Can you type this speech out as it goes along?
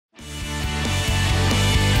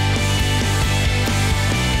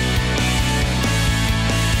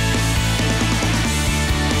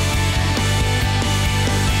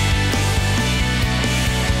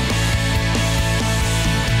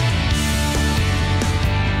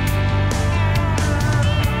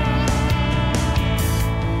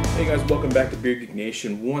guys, welcome back to Beer Geek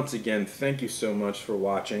Nation. Once again, thank you so much for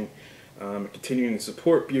watching, continuing to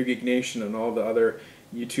support Beer Geek Nation and all the other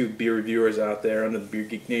YouTube beer reviewers out there under the Beer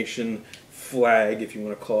Geek Nation flag, if you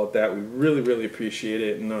want to call it that. We really appreciate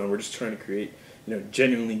it, and we're just trying to create,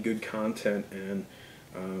 genuinely good content, and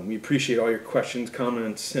we appreciate all your questions,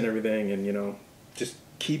 comments, and everything, and just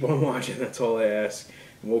keep on watching. That's all I ask,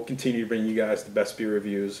 and we'll continue to bring you guys the best beer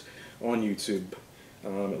reviews on YouTube.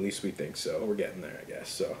 At least we think so. We're getting there, I guess.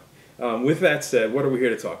 So, with that said, what are we here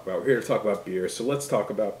to talk about? We're here to talk about beer. So let's talk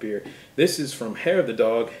about beer. This is from Hair of the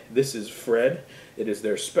Dog. This is Fred. It is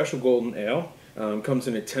their special golden ale. Comes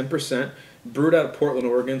in at 10%. Brewed out of Portland,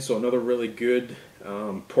 Oregon. So another really good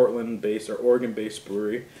Portland-based or Oregon-based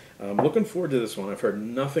brewery. Looking forward to this one. I've heard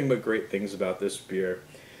nothing but great things about this beer.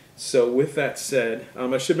 So with that said,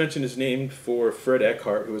 I should mention his name for Fred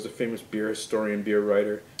Eckhardt, who was a famous beer historian, beer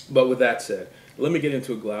writer. But with that said, let me get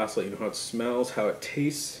into a glass, let you know how it smells, how it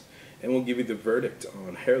tastes, and we'll give you the verdict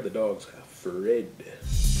on Hair of the Dog's Fred.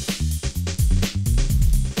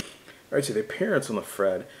 Alright, so the appearance on the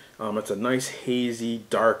Fred, it's a nice hazy,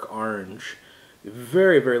 dark orange.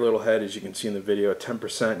 Very little head, as you can see in the video,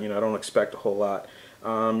 10%, I don't expect a whole lot.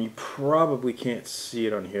 You probably can't see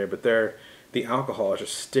it on here, but the alcohol is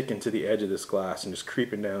just sticking to the edge of this glass and just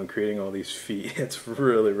creeping down, creating all these feet. It's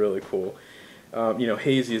really cool.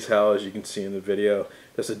 Hazy as hell, as you can see in the video.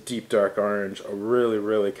 That's a deep dark orange, a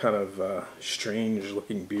really kind of strange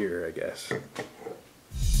looking beer, I guess.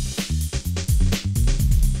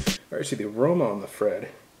 Alright, see the aroma on the Fred.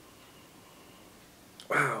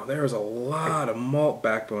 Wow, there's a lot of malt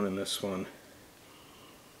backbone in this one.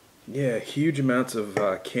 Yeah, huge amounts of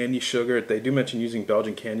candy sugar. They do mention using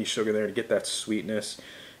Belgian candy sugar there to get that sweetness.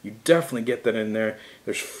 You definitely get that in there.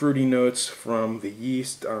 There's fruity notes from the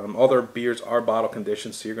yeast. All their beers are bottle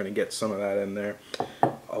conditioned, so you're going to get some of that in there.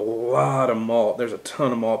 A lot of malt. There's a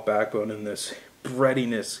ton of malt backbone in this.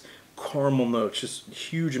 Breadiness, caramel notes, just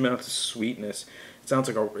huge amounts of sweetness.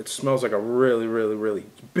 It smells like a really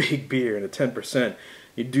big beer, and at 10%,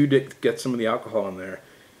 you do get some of the alcohol in there.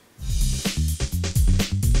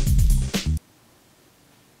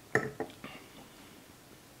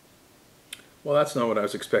 Well, that's not what I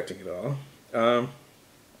was expecting at all.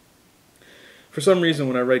 For some reason,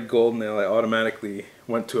 when I read Golden Ale, I automatically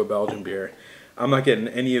went to a Belgian beer. I'm not getting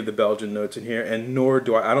any of the Belgian notes in here, and nor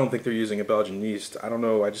do I don't think they're using a Belgian yeast. I don't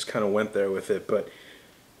know, I just kind of went there with it, but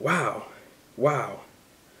wow.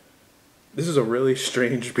 This is a really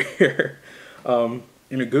strange beer,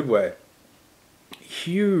 in a good way.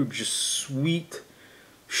 Huge, sweet,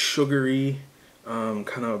 sugary,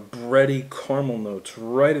 kind of bready caramel notes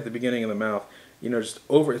right at the beginning of the mouth.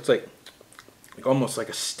 It's like almost like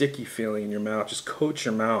a sticky feeling in your mouth, just coats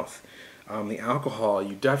your mouth. The alcohol,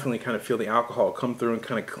 you definitely kind of feel the alcohol come through and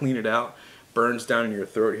kind of clean it out, burns down in your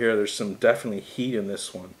throat here. There's some definitely heat in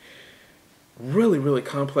this one. Really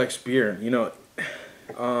complex beer,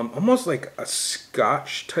 almost like a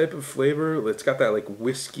Scotch type of flavor. It's got that like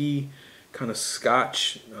whiskey kind of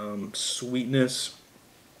Scotch sweetness,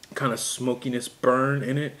 kind of smokiness burn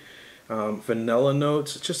in it, vanilla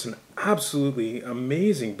notes. It's just an absolutely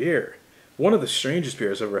amazing beer. One of the strangest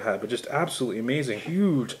beers I've ever had, but just absolutely amazing.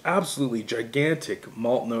 Huge, absolutely gigantic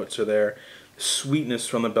malt notes are there. Sweetness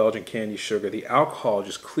from the Belgian candy sugar. The alcohol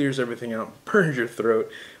just clears everything out, burns your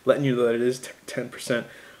throat, letting you know that it is 10%.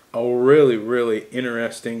 A really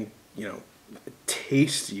interesting,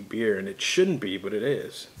 tasty beer, and it shouldn't be, but it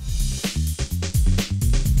is.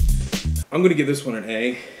 I'm going to give this one an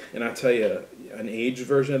A. And I'll tell you, an aged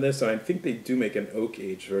version of this, I think they do make an oak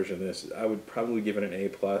aged version of this. I would probably give it an A+.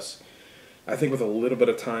 I think with a little bit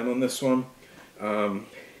of time on this one,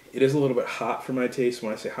 it is a little bit hot for my taste.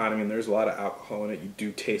 When I say hot, I mean there's a lot of alcohol in it. You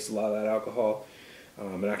do taste a lot of that alcohol.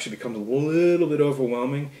 It actually becomes a little bit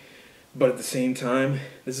overwhelming. But at the same time,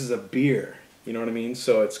 this is a beer. You know what I mean?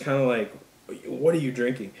 So it's kind of like, what are you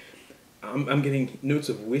drinking? I'm getting notes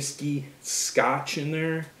of whiskey, Scotch in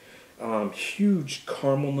there. Huge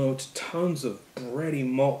caramel notes, tons of bready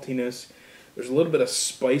maltiness. There's a little bit of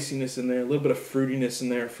spiciness in there, a little bit of fruitiness in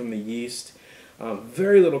there from the yeast.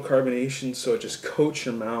 Very little carbonation, so it just coats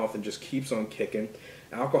your mouth and just keeps on kicking.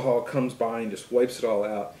 Alcohol comes by and just wipes it all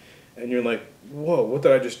out. And you're like, whoa, what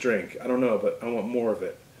did I just drink? I don't know, but I want more of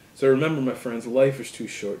it. So remember, my friends, life is too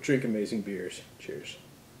short. Drink amazing beers. Cheers.